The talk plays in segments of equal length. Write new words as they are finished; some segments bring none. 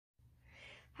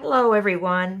Hello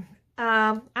everyone.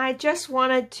 I just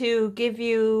wanted to give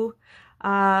you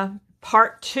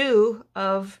part 2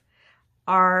 of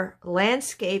our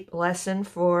landscape lesson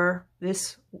for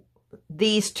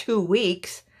these 2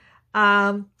 weeks.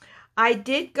 I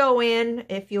did go in,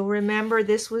 if you'll remember,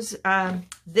 this was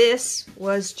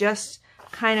just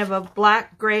kind of a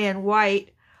black, gray, and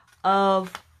white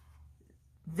of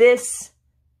this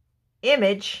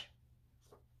image,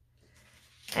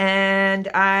 and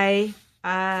I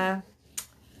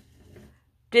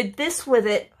did this with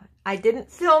it. I didn't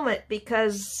film it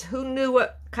because who knew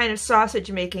what kind of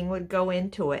sausage making would go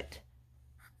into it.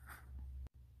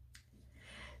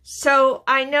 So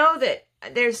I know that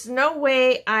there's no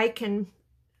way I can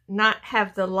not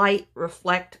have the light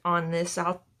reflect on this.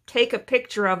 I'll take a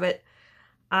picture of it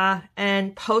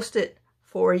and post it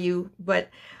for you, but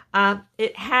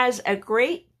it has a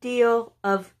great deal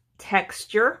of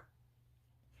texture.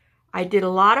 I did a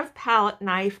lot of palette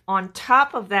knife on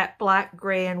top of that black,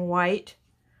 gray, and white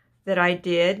that I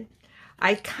did.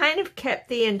 I kind of kept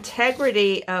the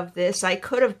integrity of this. I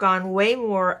could have gone way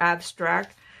more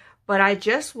abstract, but I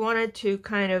just wanted to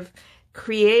kind of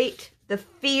create the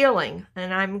feeling.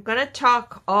 And I'm going to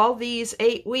talk all these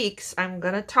 8 weeks, I'm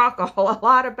going to talk a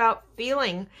lot about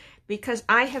feeling, because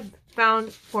I have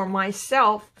found for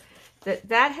myself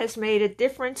that has made a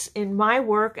difference in my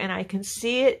work, and I can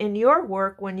see it in your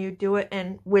work when you do it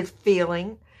and with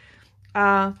feeling.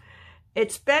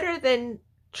 It's better than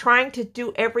trying to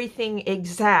do everything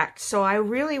exact. So I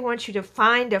really want you to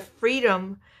find a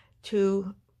freedom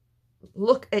to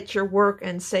look at your work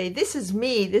and say, this is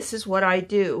me, this is what I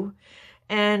do.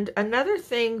 And another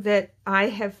thing that I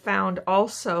have found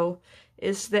also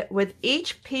is that with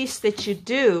each piece that you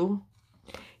do,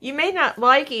 you may not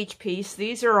like each piece.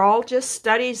 These are all just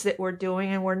studies that we're doing,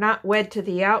 and we're not wed to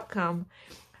the outcome.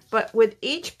 But with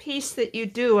each piece that you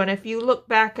do, and if you look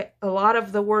back at a lot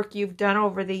of the work you've done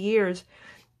over the years,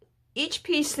 each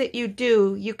piece that you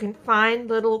do, you can find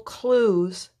little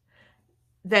clues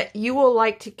that you will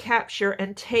like to capture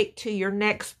and take to your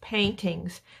next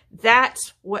paintings.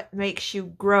 That's what makes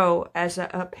you grow as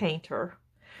a painter.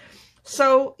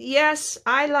 So yes,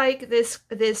 I like this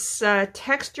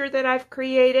texture that I've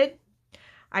created.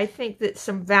 I think that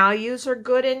some values are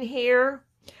good in here.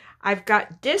 I've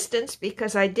got distance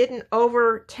because I didn't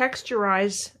over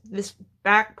texturize this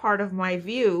back part of my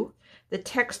view. The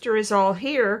texture is all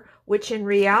here, which in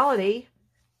reality,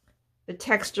 the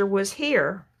texture was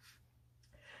here.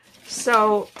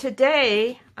 So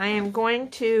today I am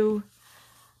going to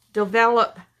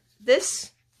develop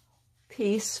this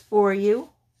piece for you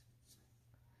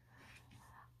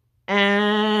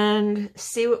and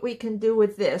see what we can do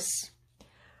with this.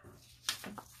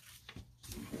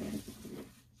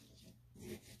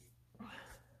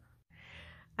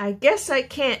 I guess I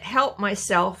can't help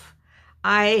myself.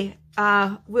 I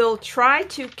will try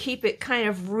to keep it kind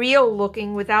of real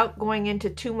looking without going into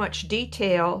too much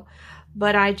detail,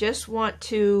 but I just want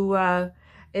to,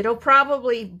 it'll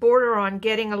probably border on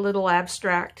getting a little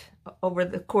abstract over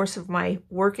the course of my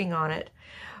working on it.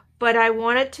 But I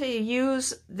wanted to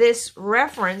use this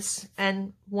reference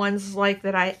and ones like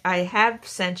that I have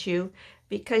sent you,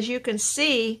 because you can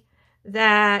see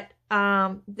that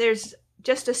there's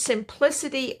just a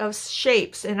simplicity of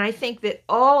shapes. And I think that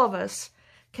all of us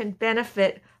can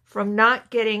benefit from not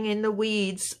getting in the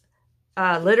weeds,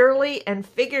 literally and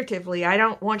figuratively. I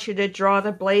don't want you to draw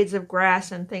the blades of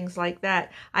grass and things like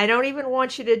that. I don't even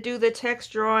want you to do the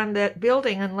texture on that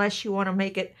building unless you want to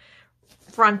make it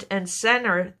front and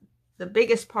center, the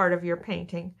biggest part of your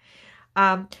painting.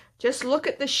 Just look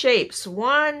at the shapes.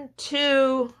 1,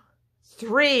 2,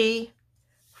 3,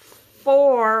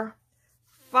 4,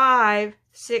 5,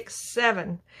 6,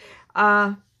 7.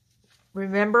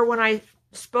 Remember when I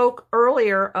spoke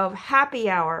earlier of happy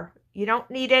hour? You don't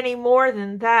need any more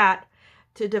than that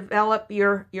to develop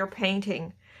your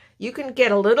painting. You can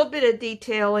get a little bit of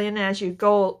detail in as you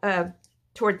go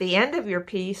toward the end of your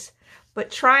piece, but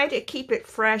try to keep it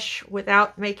fresh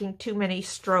without making too many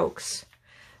strokes.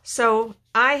 So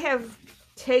I have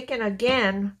taken,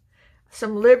 again,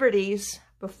 some liberties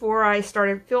before I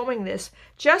started filming this,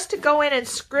 just to go in and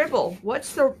scribble.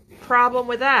 What's the problem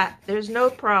with that? There's no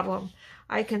problem.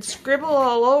 I can scribble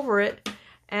all over it,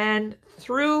 and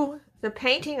through the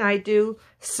painting I do,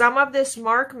 some of this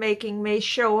mark making may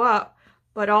show up,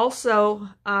 but also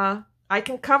I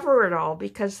can cover it all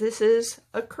because this is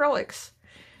acrylics.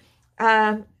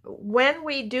 When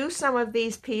we do some of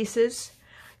these pieces,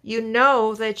 you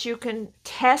know that you can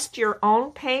test your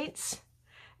own paints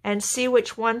and see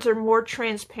which ones are more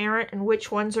transparent and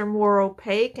which ones are more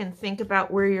opaque, and think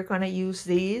about where you're going to use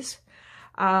these.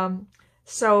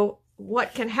 So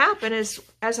what can happen is,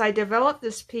 as I develop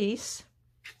this piece,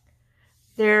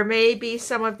 there may be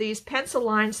some of these pencil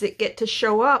lines that get to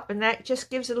show up, and that just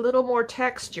gives it a little more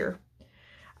texture.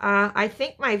 I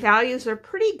think my values are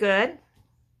pretty good,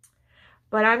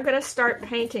 but I'm going to start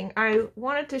painting. I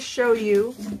wanted to show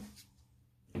you,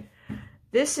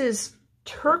 this is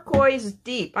turquoise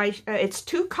deep. It's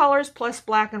 2 colors plus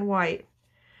black and white.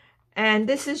 And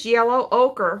this is yellow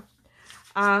ochre.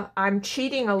 I'm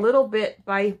cheating a little bit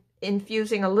by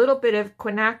infusing a little bit of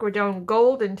quinacridone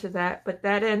gold into that, but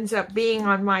that ends up being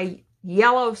on my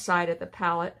yellow side of the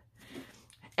palette.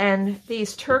 And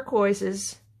these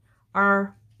turquoises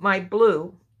are my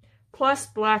blue, plus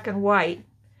black and white.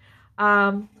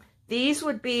 These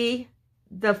would be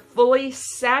the fully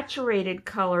saturated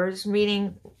colors,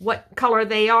 meaning what color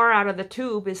they are out of the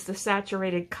tube is the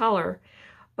saturated color.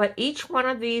 But each one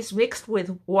of these mixed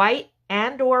with white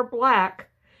and or black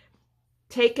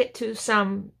take it to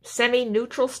some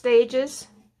semi-neutral stages,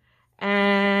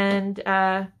 and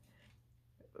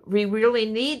we really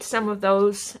need some of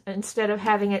those instead of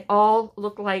having it all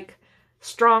look like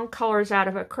strong colors out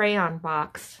of a crayon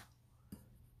box.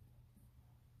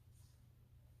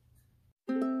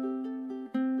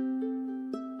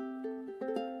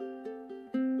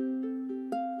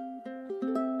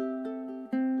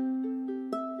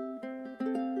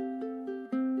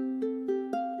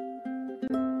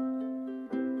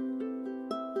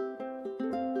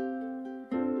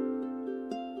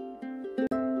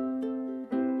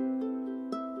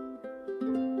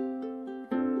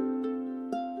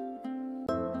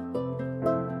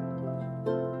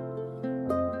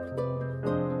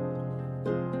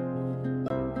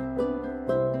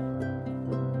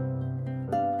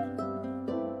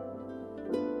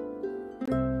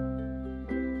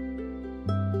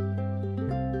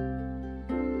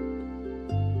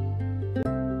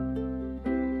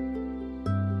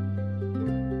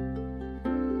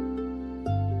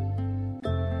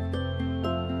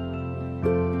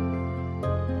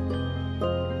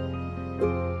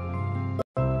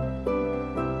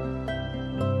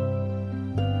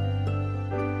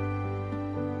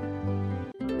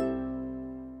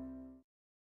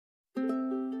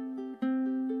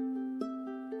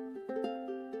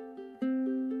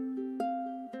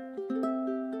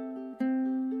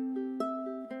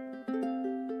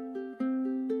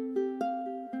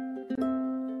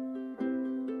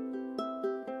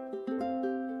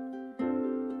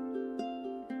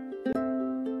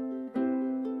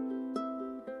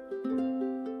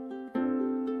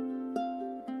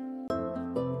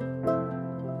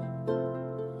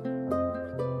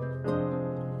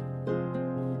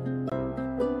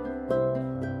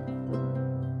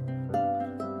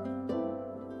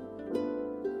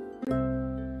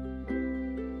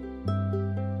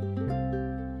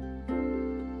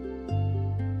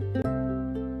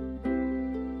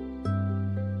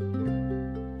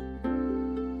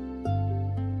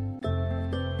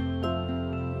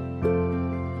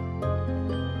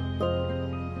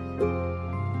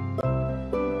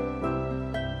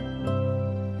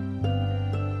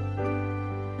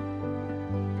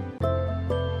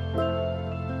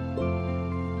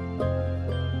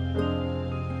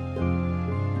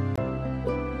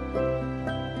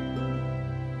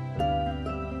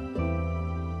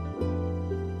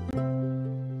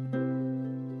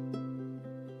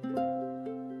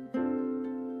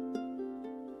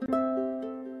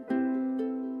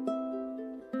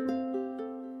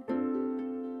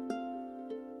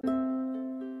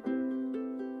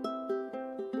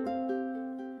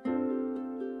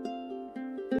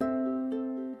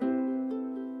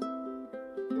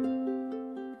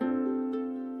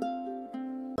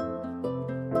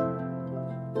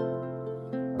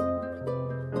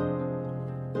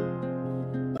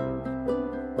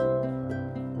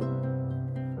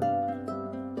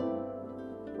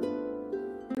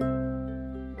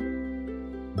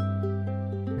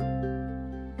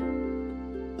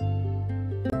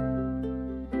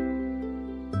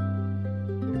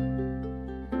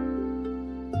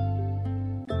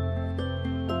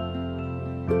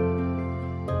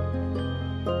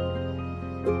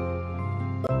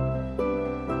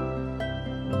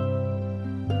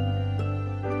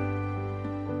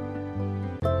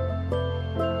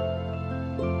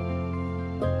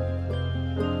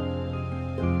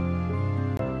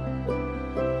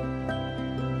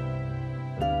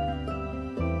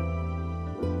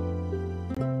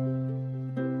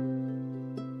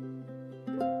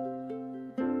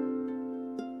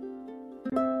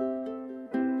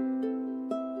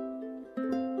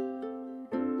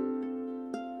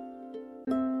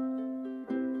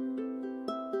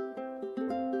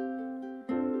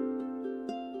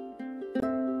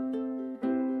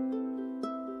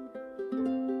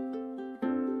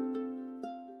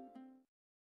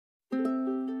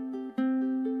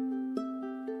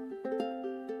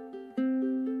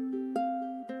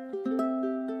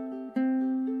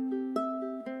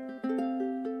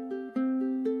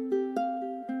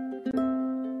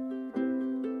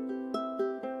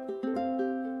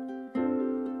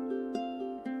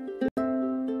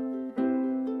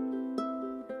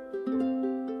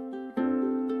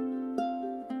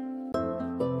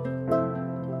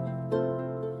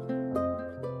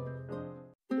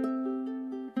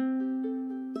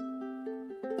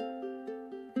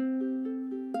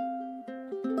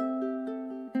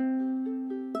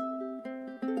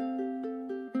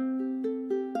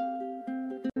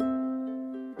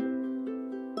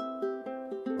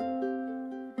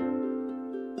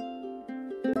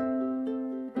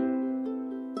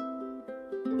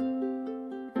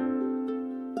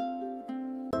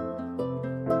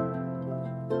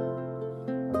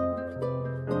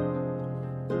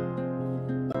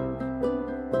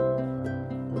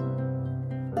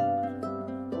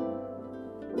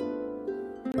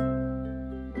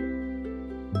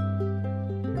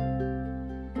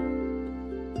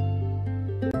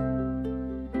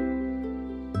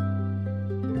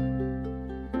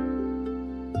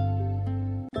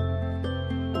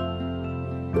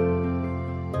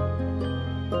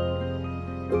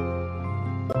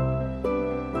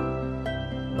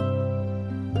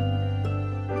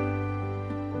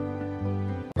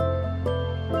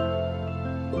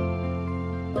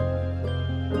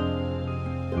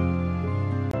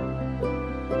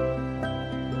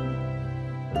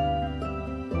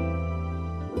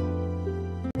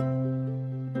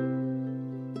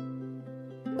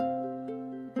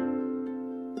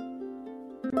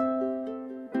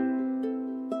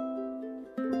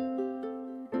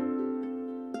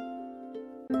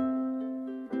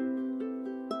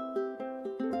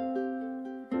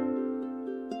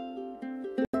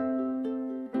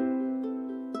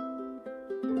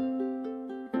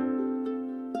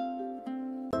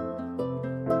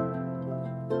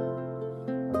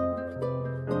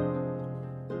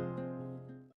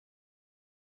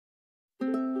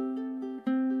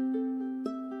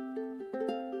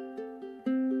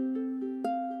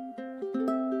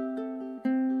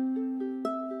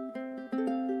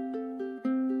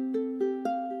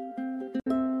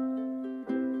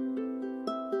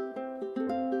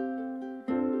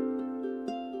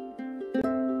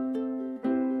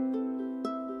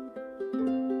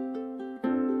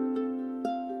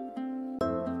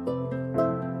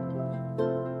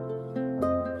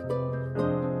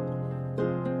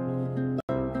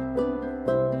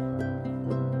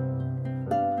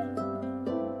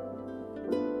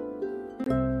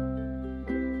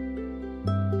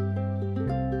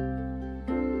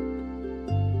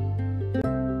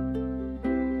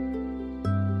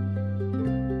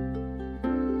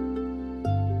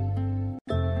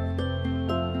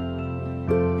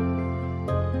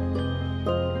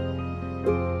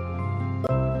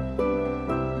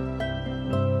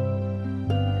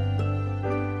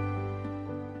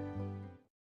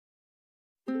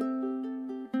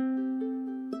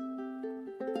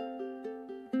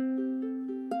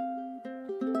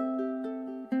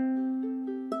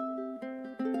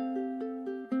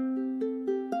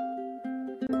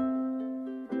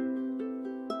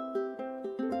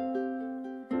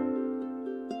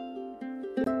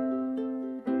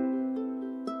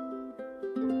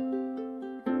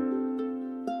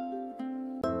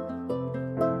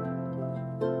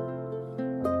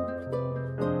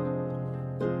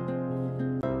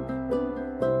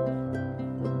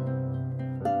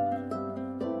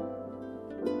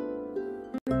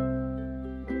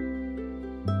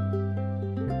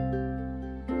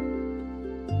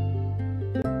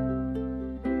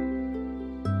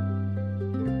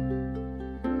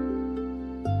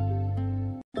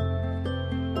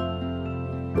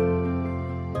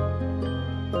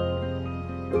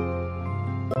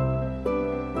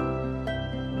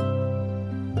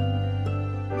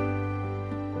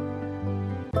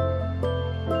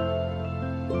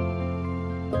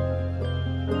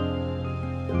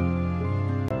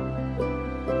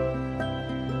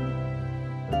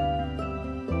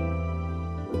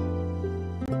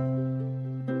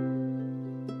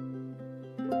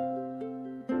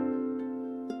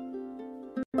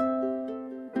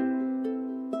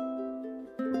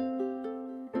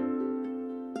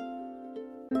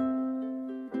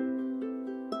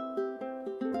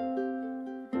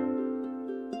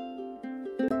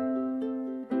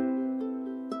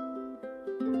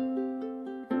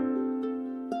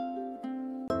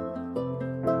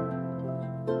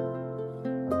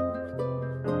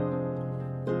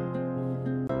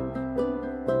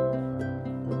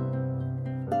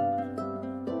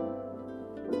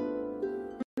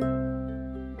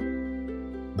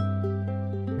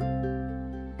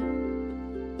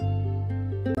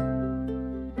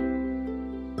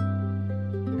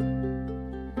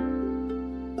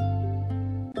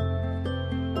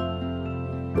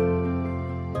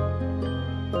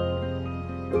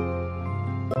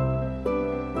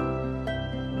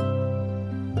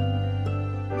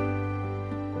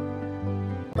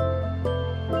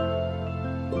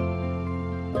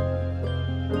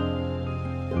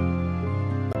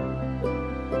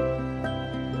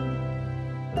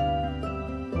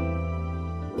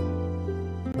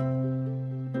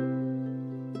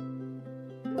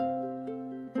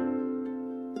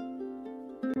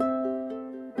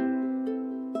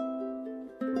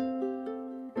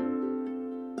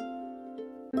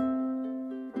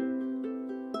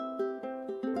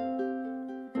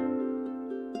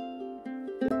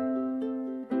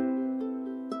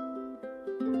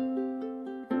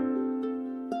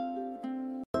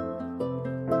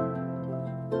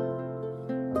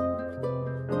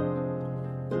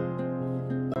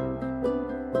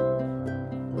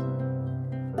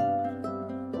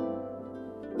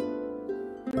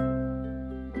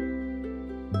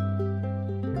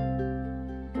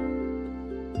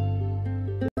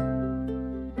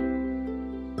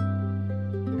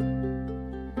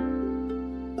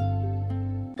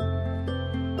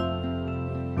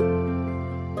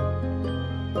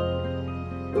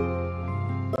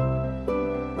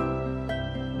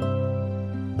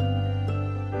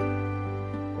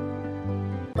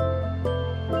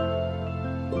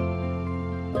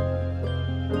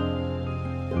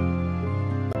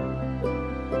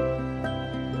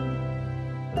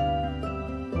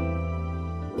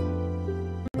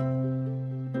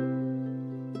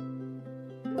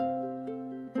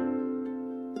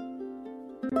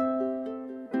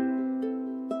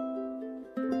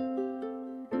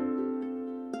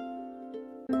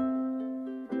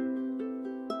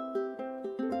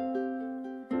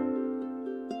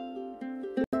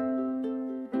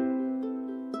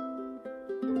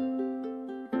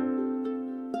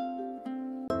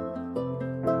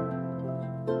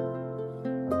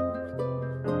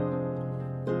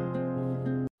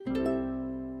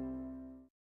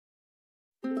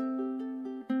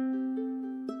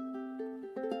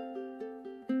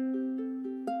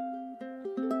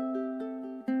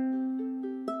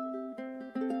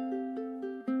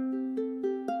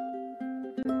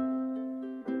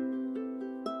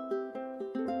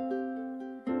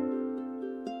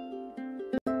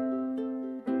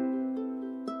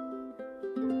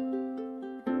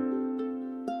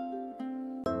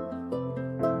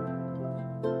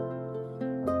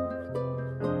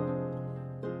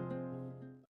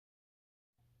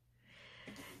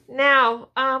 Now,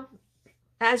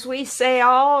 as we say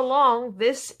all along,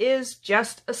 this is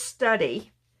just a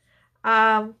study.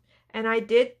 And I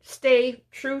did stay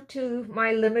true to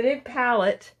my limited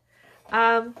palette.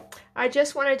 I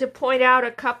just wanted to point out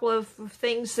a couple of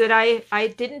things that I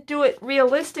didn't do it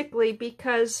realistically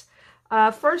because,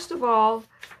 first of all,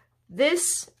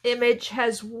 this image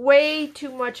has way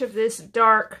too much of this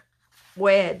dark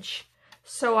wedge.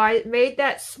 So I made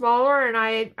that smaller, and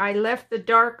I left the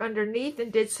dark underneath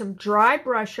and did some dry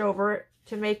brush over it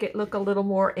to make it look a little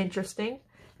more interesting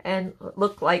and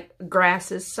look like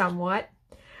grasses somewhat.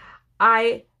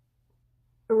 I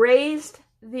raised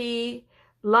the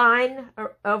line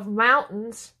of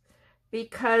mountains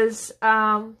because,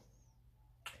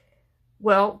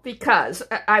 because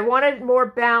I wanted more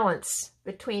balance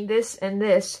between this and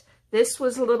this. This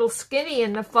was a little skinny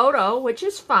in the photo, which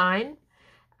is fine,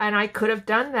 and I could have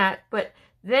done that, but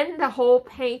then the whole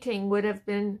painting would have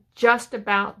been just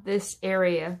about this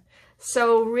area.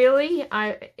 So really,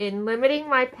 in limiting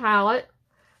my palette,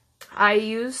 I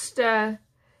used the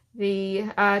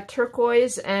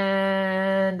turquoise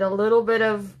and a little bit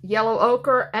of yellow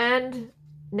ochre and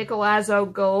nickel azo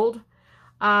gold,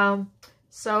 and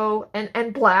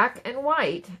black and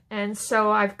white. And so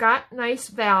I've got nice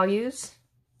values.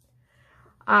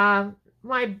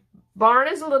 My barn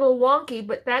is a little wonky,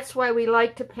 but that's why we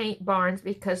like to paint barns,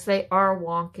 because they are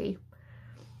wonky.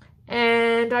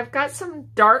 And I've got some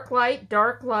dark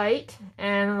light,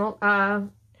 and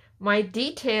my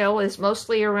detail is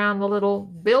mostly around the little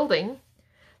building.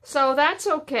 So that's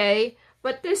okay,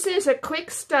 but this is a quick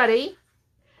study,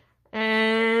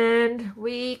 and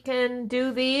we can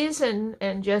do these and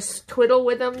just twiddle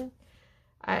with them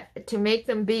to make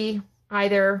them be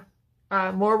either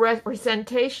more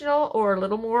representational or a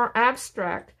little more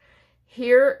abstract.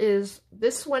 Here is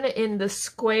this one in the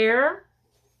square,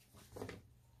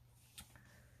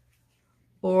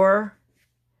 or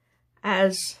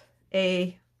as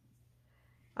a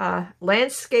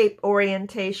landscape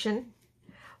orientation,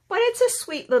 but it's a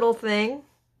sweet little thing.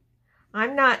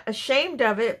 I'm not ashamed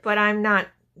of it, but I'm not,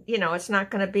 it's not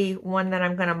going to be one that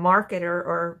I'm going to market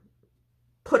or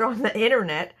put on the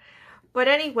internet. But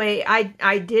anyway,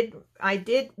 I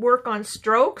did work on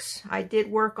strokes, I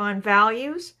did work on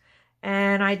values,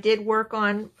 and I did work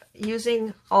on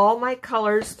using all my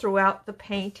colors throughout the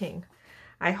painting.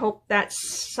 I hope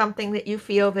that's something that you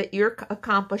feel that you're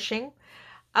accomplishing.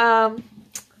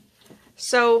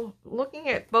 So looking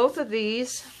at both of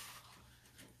these,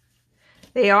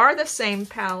 they are the same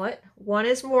palette. One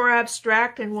is more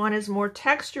abstract and one is more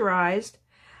texturized.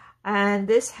 And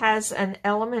this has an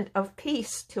element of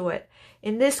peace to it.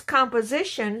 In this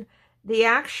composition, the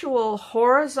actual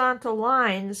horizontal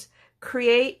lines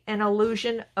create an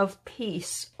illusion of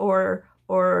peace or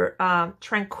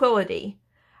tranquility,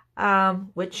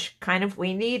 which kind of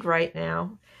we need right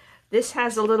now. This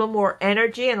has a little more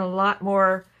energy and a lot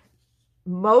more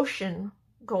motion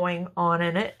going on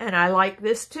in it, and I like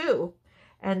this too.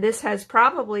 And this has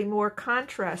probably more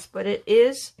contrast, but it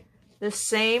is the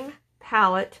same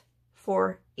palette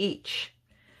for each.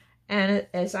 And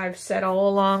as I've said all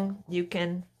along, you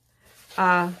can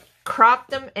crop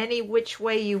them any which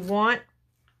way you want.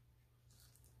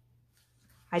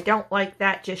 I don't like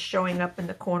that just showing up in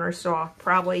the corner, so I'll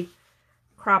probably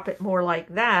crop it more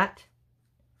like that.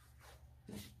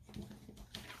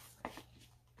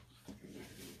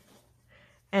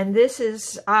 And this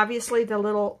is obviously the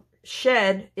little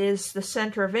shed is the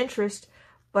center of interest,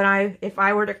 but if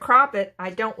I were to crop it, I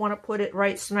don't want to put it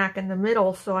right smack in the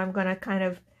middle, so I'm going to kind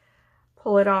of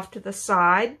pull it off to the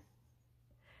side.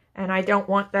 And I don't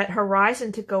want that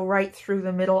horizon to go right through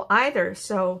the middle either,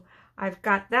 so I've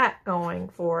got that going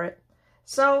for it.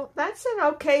 So that's an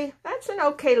okay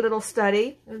little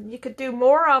study. You could do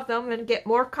more of them and get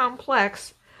more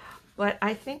complex, but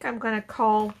I think I'm going to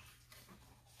call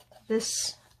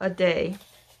this a day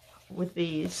with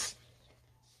these.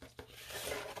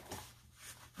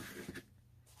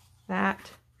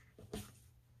 That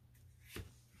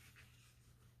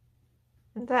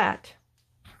and that.